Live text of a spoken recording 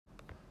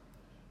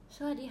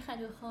วัสดีค่ะ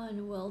ทุกคน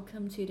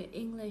Welcome to the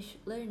English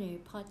Learner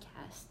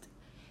Podcast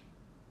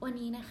วัน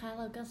นี้นะคะเ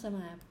ราก็จะม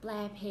าแปล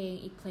เพลง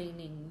อีกเพลง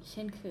หนึ่งเ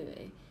ช่นเคย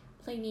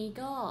เพลงนี้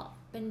ก็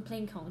เป็นเพล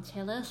งของ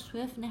Taylor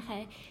Swift นะคะ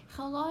เข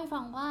าเล่าให้ฟั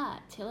งว่า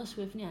Taylor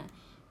Swift เนี่ย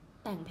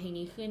แต่งเพลง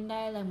นี้ขึ้นไ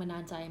ด้แรงบันดา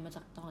ลใจมาจ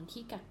ากตอน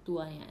ที่กักตัว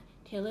เนี่ย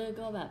Taylor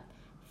ก็แบบ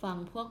ฟัง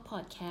พวกพอ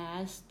ดแค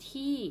สต์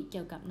ที่เ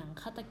กี่ยวกับหนัง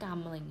ฆาตกรรม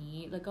อะไรอย่าง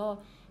นี้แล้วก็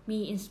มี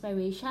อินสปิเ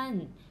รชัน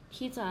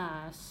ที่จะ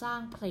สร้า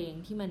งเพลง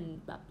ที่มัน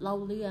แบบเล่า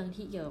เรื่อง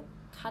ที่เกี่ยวกับ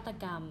ฆาต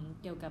กรรม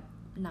เกี่ยวกับ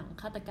หนัง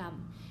ฆาตกรรม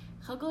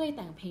เขาก็เลยแ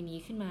ต่งเพลงนี้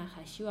ขึ้นมาค่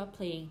ะชื่อว่าเพ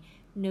ลง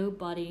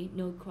Nobody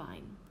No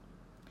Crime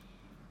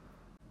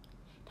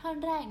ท่อน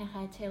แรกนะค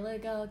ะ Taylor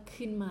ก็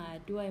ขึ้นมา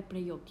ด้วยปร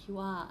ะโยคที่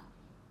ว่า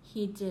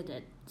he did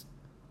it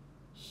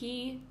he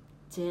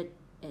did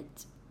it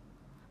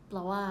แปล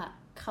ว่า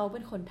เขาเป็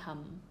นคนท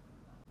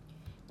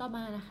ำต่อม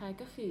านะคะ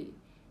ก็คือ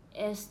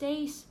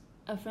Estay's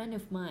a friend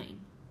of mine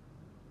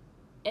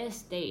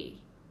Estay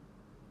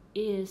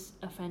is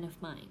a friend of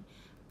mine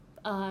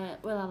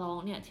เวลาร้อง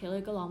เนี่ย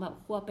Taylor ก็ร้องแบบ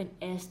ควบเป็น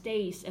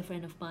Estay's a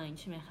friend of mine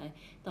ใช่ไหมคะ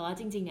แต่ว่า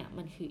จริงๆเนี่ย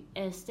มันคือ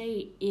Estay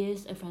is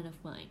a friend of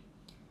mine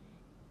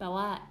แปล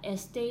ว่า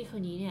Estay ค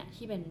นนี้เนี่ย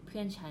ที่เป็นเพื่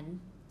อนฉัน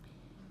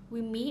we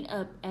meet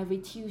up every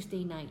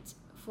Tuesday night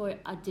for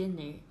a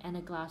dinner and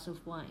a glass of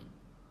wine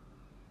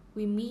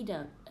we meet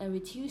up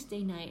every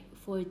Tuesday night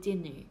for a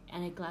dinner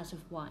and a glass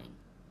of wine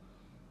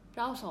เ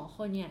ราสองค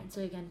นเนี่ยเจ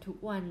อกันทุก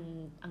วัน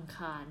อังค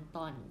ารต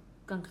อน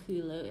กลางคื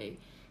นเลย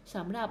ส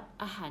ำหรับ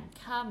อาหาร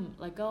ค่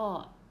ำแล้วก็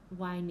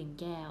ไวน์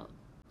1 แก้ว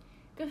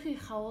ก็คือ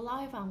เขาเล่า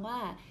ให้ฟังว่า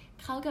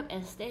เขากับเอ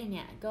สเต้เ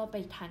นี่ยก็ไป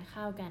ทาน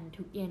ข้าวกัน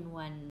ทุกเย็น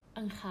วัน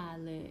อังคาร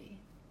เลย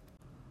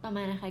ต่อม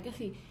านะคะก็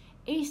คือ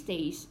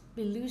Estay's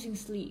been losing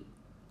sleep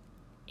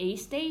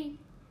Estay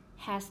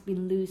has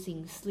been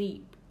losing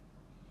sleep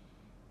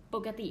ป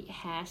กติ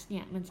has เ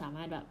นี่ยมันสาม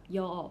ารถแบบ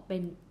ย่อเป็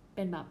น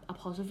แบบ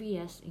apostrophe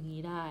s อย่าง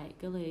นี้ได้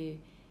ก็เลย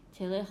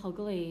Taylor เขา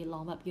ก็เลยล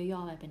องแบบย่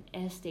อๆไปเป็น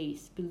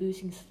Estay's been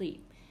losing sleep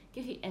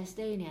ก็คือ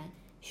Estay เนี่ย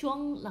ช่วง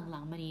หลั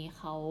งๆมานี้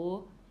เขา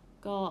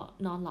ก็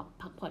นอนหลับ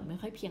พักผ่อนไม่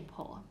ค่อยเพียงพ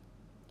อ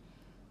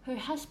Her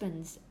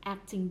husband's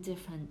acting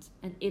different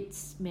and it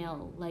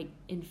smells like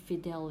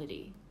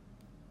infidelity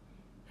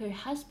Her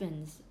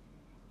husband's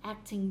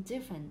acting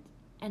different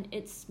and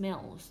it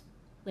smells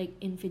like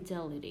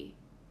infidelity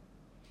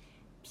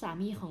สา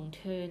มีของเ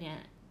ธอเนี่ย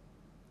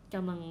ก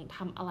ำลังท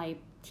ำอะไร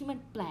ที่มัน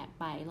แปลก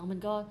ไปแล้วมัน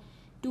ก็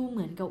ดูเห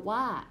มือนกับว่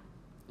า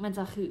มันจ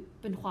ะคือ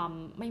เป็นความ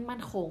ไม่มั่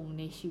นคง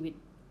ในชีวิต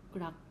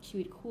รักชี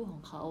วิตคู่ขอ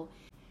งเขา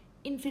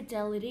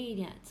infidelity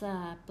เนี่ยจะ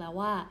แปล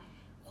ว่า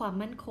ความ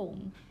มั่นคง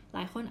หล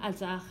ายคนอาจ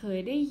จะเคย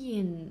ได้ยิ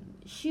น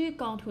ชื่อ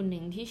กองทุนห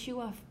นึ่งที่ชื่อ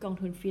ว่ากอง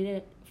ทุน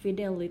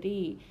fidelity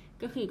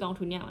ก็คือกอง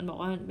ทุนเนี่ยมันบอก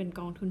ว่ามันเป็น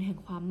กองทุนแห่ง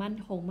ความมั่น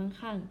คงมั่ง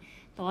คั่ง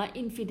แต่ว่า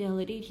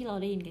infidelity ที่เรา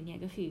ได้ยินกันเนี่ย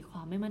ก็คือคว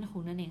ามไม่มั่นค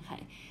งนั่นเองค่ะ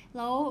แ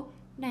ล้ว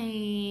ใน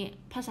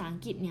ภาษาอัง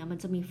กฤษเนี่ยมัน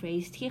จะมี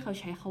phrase ที่เขา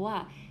ใช้คำว่า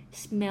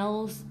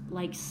smells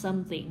like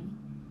something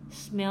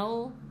smell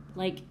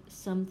like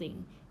something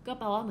ก็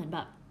แปลว่าเหมือนแบ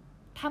บ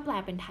ถ้าแปล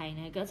เป็นไทย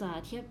นะก็จะ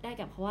เทียบได้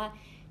กับเพราะว่า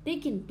ได้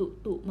กลิ่น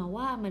ตุมา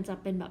ว่ามันจะ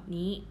เป็นแบบ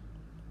นี้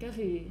ก็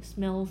คือ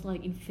smells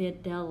like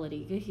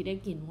infidelity ก็คือได้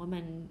กลิ่นว่ามั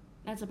น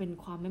น่าจะเป็น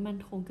ความไม่มั่น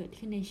คงเกิด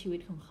ขึ้นในชีวิ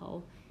ตของเขา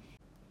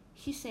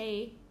She say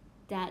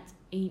that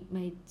ain't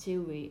my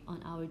jewelry on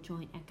our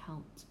joint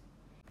account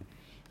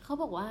เขา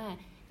บอกว่า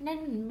นั่น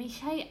ไม่ใ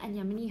ช่อัญ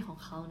มณีของ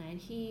เขานะ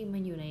ที่มั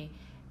นอยู่ใน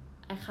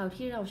account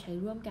ที่เราใช้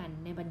ร่วมกัน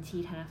ในบัญชี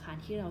ธนาคาร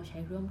ที่เราใช้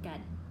ร่วมกัน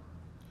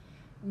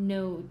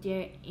No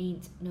there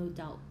ain't no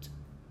doubt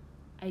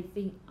I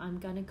think I'm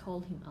gonna call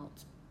him out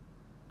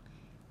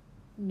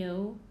No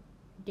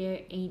there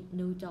ain't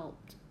no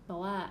doubt แปล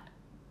ว่า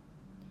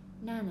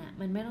นั่นน่ะ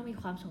มันไม่ต้องมี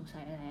ความสง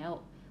สัยแล้ว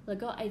แล้ว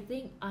ก็ I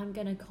think I'm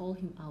gonna call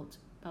him out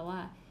แปลว่า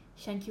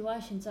ฉันคิดว่า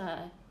ฉันจะ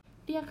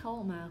เรียกเขาอ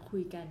อกมาคุ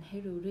ยกันให้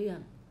รู้เรื่อง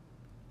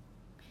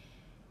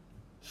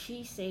She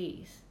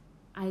says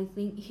I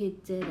think he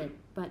did it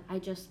but I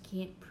just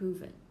can't prove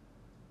it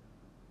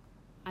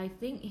I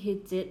think he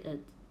did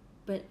it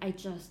but I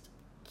just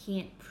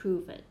can't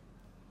prove it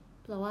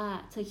แปลว่า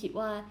เธอคิด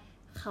ว่า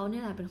เขาเนี่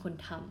ยแหละเป็นคน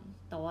ท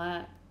ำแต่ว่า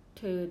เ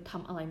ธอท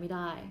ำอะไรไม่ไ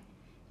ด้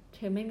เธ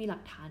อไม่มีหลั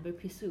กฐานไป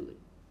พิสูจน์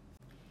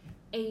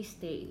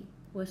Estay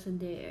wasn't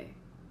there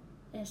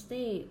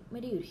Estay ไม่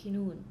ได้อยู่ที่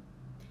นู่น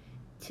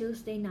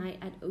Tuesday night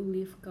at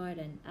Olive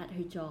Garden at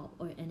her job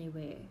or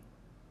anywhere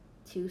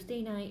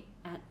Tuesday night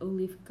at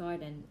Olive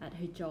Garden at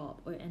her job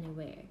or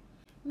anywhere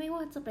ไม่ว่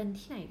าจะเป็น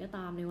ที่ไหนก็ต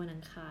ามในวันอั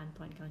งคารต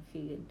อนกลาง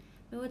คืน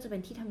ไม่ว่าจะเป็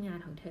นที่ทำงาน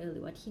ของเธอหรื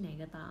อว่าที่ไหน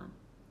ก็ตาม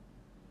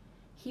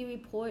He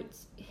reports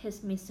his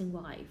missing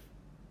wife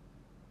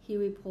He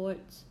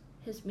reports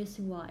his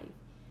missing wife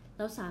แ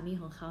ล้วสามี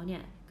ของเขาเนี่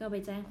ยก็ไป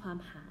แจ้งความ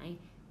หาย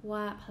ว่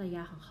าภรรย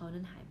าของเขา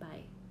นั้นหายไป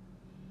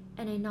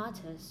And I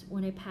noticed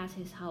when I passed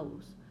his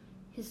house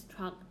his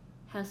truck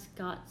has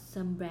got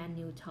some brand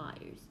new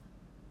tires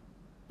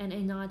And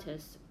I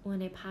noticed when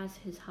I passed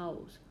his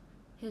house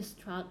his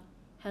truck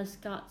has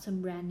got some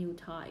brand new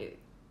tire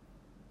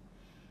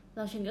แ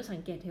ล้วฉันก็สั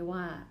งเกตได้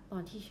ว่าตอ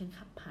นที่ฉัน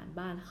ขับผ่าน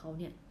บ้านเขา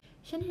เนี่ย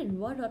ฉันเห็น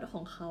ว่ารถข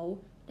องเขา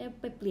ได้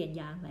ไปเปลี่ยน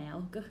ยางแล้ว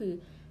ก็คือ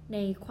ใน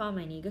ความหม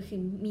ายนี้ก็คือ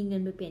มีเงิ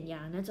นไปเปลี่ยนย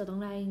างน่าจะต้อง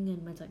ได้เงิน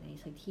มาจากไหน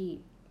สักที่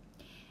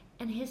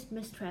and his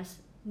mistress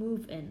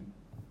moved in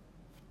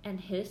and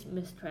his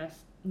mistress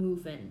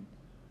moved in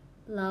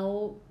แล้ว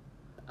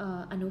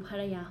อนุภร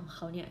รยาของเข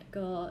าเนี่ย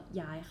ก็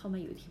ย้ายเข้ามา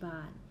อยู่ที่บ้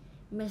าน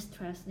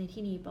mistress ใน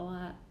ที่นี้แปลว่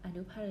าอ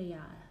นุภรรย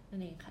านั่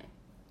นเองค่ะ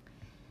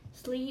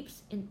sleeps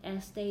in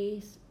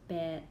Esther's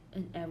bed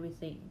and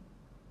everything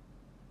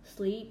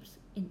sleeps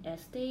in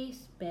Esther's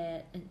bed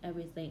and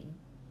everything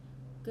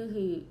ก็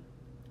คือ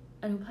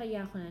อนุภรรย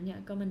าคนนั้นเนี่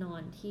ยก็มานอ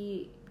นที่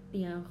เ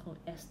ตียงของ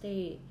เอสเต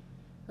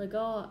แล้ว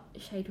ก็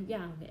ใช้ทุกอ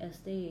ย่างของเอส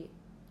เต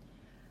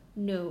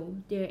No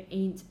there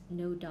ain't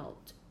no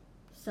doubt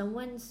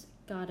someone's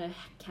gotta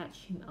catch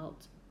him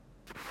out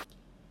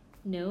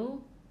No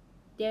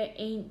there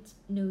ain't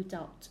no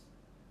doubt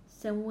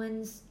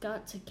someone's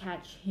got to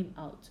catch him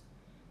out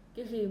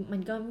ก็คือมั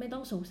นก็ไม่ต้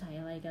องสงสัย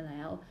อะไรกันแ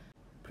ล้ว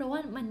เพราะว่า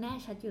มันแน่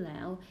ชัดอยู่แล้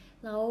ว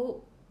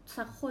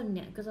สักคนเ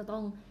นี่ยก็จะต้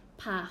อง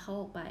พาเขา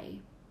ออกไป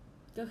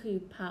ก็คือ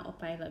พาออก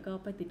ไปแล้วก็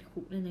ไปติดคุ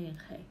กนั่นเอง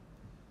ค่ะ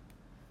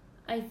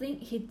I think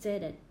he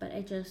did it but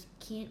I just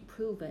can't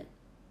prove it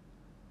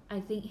I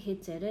think he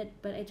did it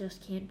but I just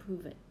can't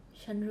prove it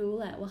ฉันรู้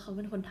แหละว่าเขาเ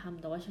ป็นคนทำ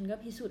แต่ว่าฉันก็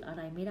พิสูจน์อะไ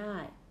รไม่ได้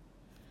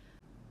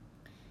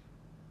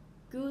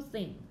Good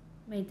thing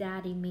my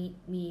daddy made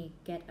me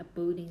get a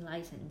boating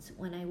license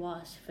when I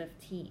was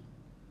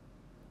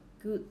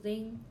 15 Good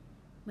thing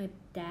my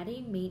daddy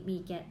made me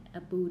get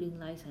a boating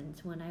license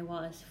when I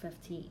was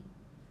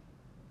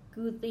 15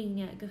 Good thing เ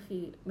นี่ยก็คื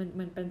อ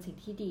มันเป็นสิ่ง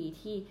ที่ดี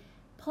ที่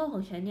พ่อขอ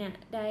งฉันเนี่ย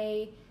ได้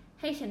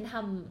ให้ฉันท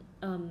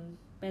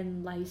ำเป็น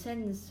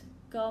license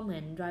ก็เหมื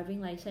อน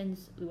driving license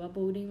หรือว่า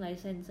boating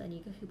license อัน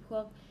นี้ก็คือพว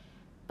ก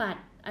บัต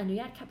รอนุ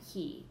ญาตขับ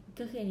ขี่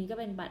ก็คืออันนี้ก็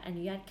เป็นบัตรอ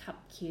นุญาตขับ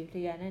ขี่เ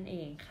รือนั่นเอ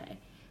งค่ะ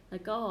แล้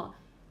วก็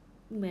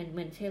เหมื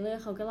อนเทเลอ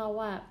ร์เขาก็เล่า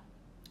ว่า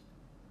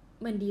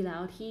มันดีแล้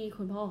วที่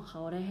คุณพ่อของเข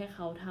าได้ให้เข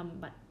าท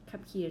ำบัตรขั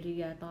บขี่เรื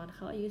อตอนเข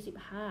าอายุ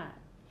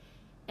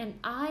15And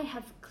I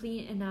have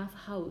clean enough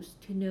house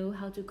to know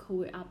how to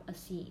cover up a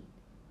scene.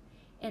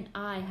 And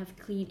I have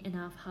clean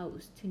enough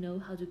house to know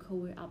how to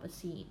cover up a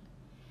scene.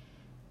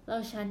 แล้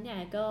วฉันเนี่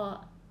ยก็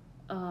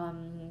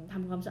ท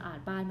ำความสะอาด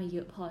บ้านมาเย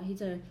อะพอที่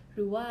จะ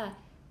รู้ว่า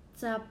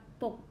จะ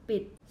ปกปิ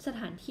ดสถ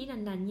านที่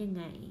นั้นๆยัง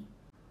ไง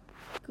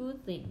Good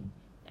thing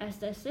as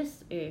the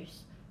sisters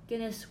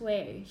gonna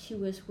swear she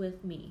was with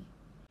me.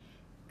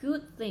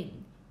 Good thing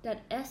that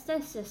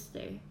Esther's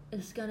sister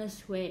is gonna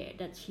swear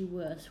that she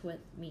was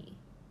with me.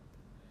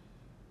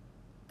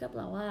ก็แป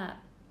ลว่า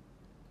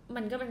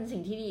มันก็เป็นสิ่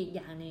งที่ดีอีกอ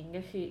ย่างหนึ่ง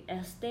ก็คือเอ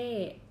สเต้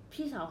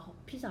พี่สา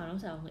วน้อ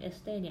งสาวของเอส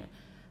เต้เนี่ย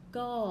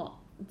ก็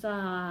จะ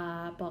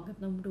บอกกับ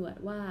ตำรวจ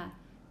ว่า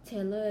เท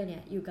เลอร์เนี่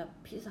ยอยู่กับ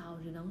พี่สาว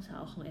หรือน้องสา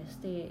วของเอส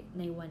เต้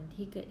ในวัน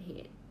ที่เกิดเห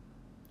ตุ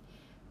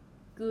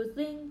Good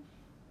thing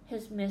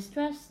his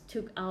mistress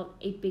took out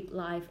a big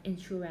life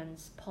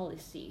insurance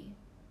policy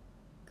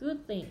Good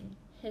thing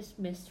his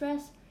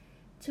mistress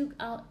took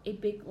out a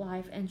big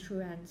life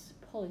insurance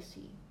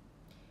policy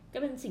ก็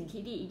เป็นสิ่ง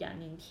ที่ดีอีกอย่าง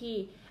หนึ่งที่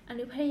อ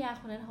นุภรรยา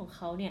คนนั้นของเ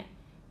ขาเนี่ย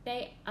ได้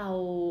เอา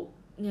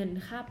เงิน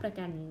ค่าประ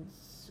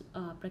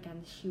กัน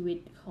ชีวิต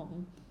ของ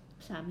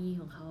สามี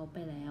ของเขาไป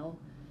แล้ว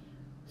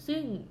ซึ่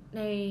งใ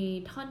น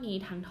ท่อนนี้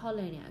ทั้งท่อน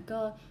เลยเนี่ยก็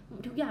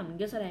ทุกอย่างมัน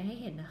ก็แสดงให้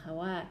เห็นนะคะ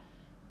ว่า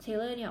เทเ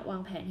ลอร์เนี่ยวา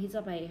งแผนที่จ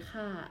ะไป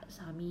ฆ่าส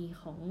ามี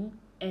ของ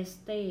เอส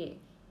เต้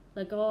แ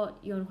ล้วก็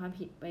โยนความ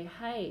ผิดไปใ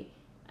ห้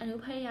อนุ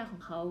ภรรยาขอ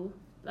งเขา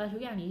และทุ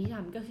กอย่างนี้ที่ท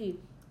ำก็คือ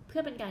เพื่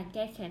อเป็นการแ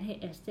ก้แค้นให้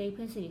เอสเต้เ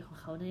พื่อนสนิทของ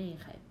เขานั่นเอง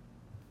ค่ะ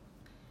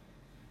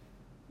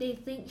They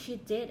think she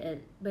did it,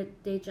 but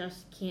they just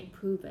can't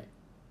prove it.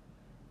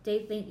 They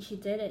think she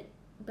did it,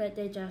 but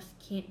they just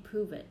can't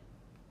prove it.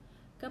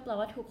 ก็แปล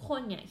ว่าทุกค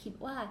นเนี่ยคิด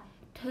ว่า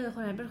เธอค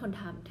นนั้นเป็นคน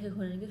ทำเธอค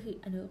นนั้นก็คือ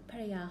อนุภร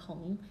รยาขอ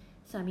ง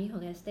สามีขอ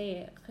งเอสเต้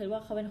คิดว่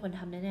าเขาเป็นคน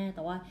ทำแน่ๆแ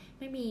ต่ว่า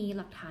ไม่มี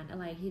หลักฐานอะ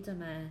ไรที่จะ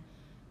มา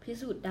พิ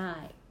สูจน์ได้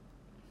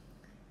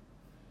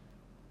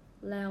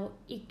แล้ว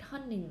อีกท่อ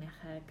นหนึ่งนะ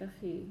คะก็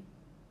คือ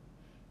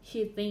She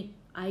think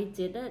I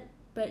did it,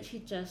 but she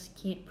just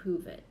can't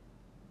prove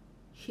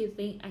it.She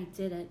think I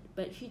did it,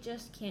 but she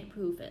just can't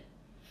prove it.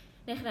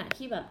 ในขณะ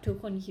ที่แบบทุก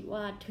คนคิด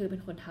ว่าเธอเป็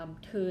นคนท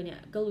ำเธอเนี่ย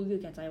ก็รู้อยู่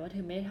แก่ใจว่าเธ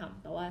อไม่ได้ท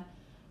ำแต่ว่า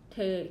เธ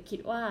อคิด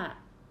ว่า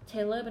เท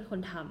เลอร์เป็นค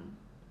นท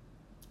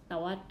ำแต่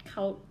ว่า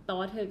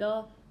เธอก็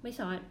ไม่ส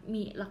ามารถ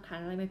มีหลักฐาน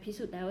อะไรมาพิ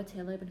สูจน์ได้ว่าเท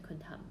เลอร์เป็นคน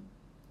ท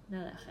ำ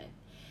นั่นแหละค่ะ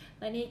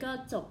และนี่ก็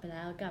จบไปแ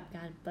ล้วกับก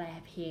ารแปล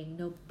เพลง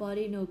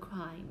Nobody No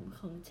Crime ข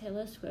อง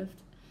Taylor Swift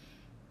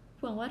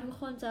หวังว่าทุก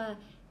คนจะ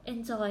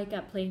enjoy กั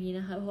บเพลงนี้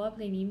นะคะเพราะว่าเพ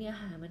ลงนี้เนื้อ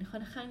หามันค่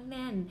อนข้างแ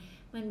น่น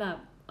มันแบบ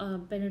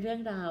เป็นเรื่อง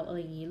ราวอะไร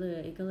อย่างนี้เล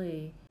ยก็เลย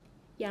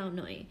ยาว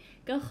หน่อย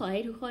ก็ขอใ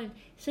ห้ทุกคน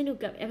สนุก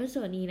กับเอพิโซ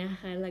ดนี้นะค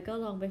ะแล้วก็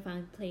ลองไปฟัง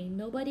เพลง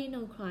Nobody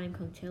No Crime ข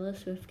อง Taylor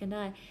Swift กันไ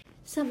ด้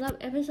สำหรับ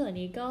เอพิโซด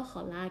นี้ก็ขอ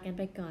ลากันไ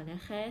ปก่อนน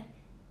ะคะ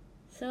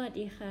สวัส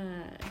ดีค่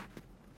ะ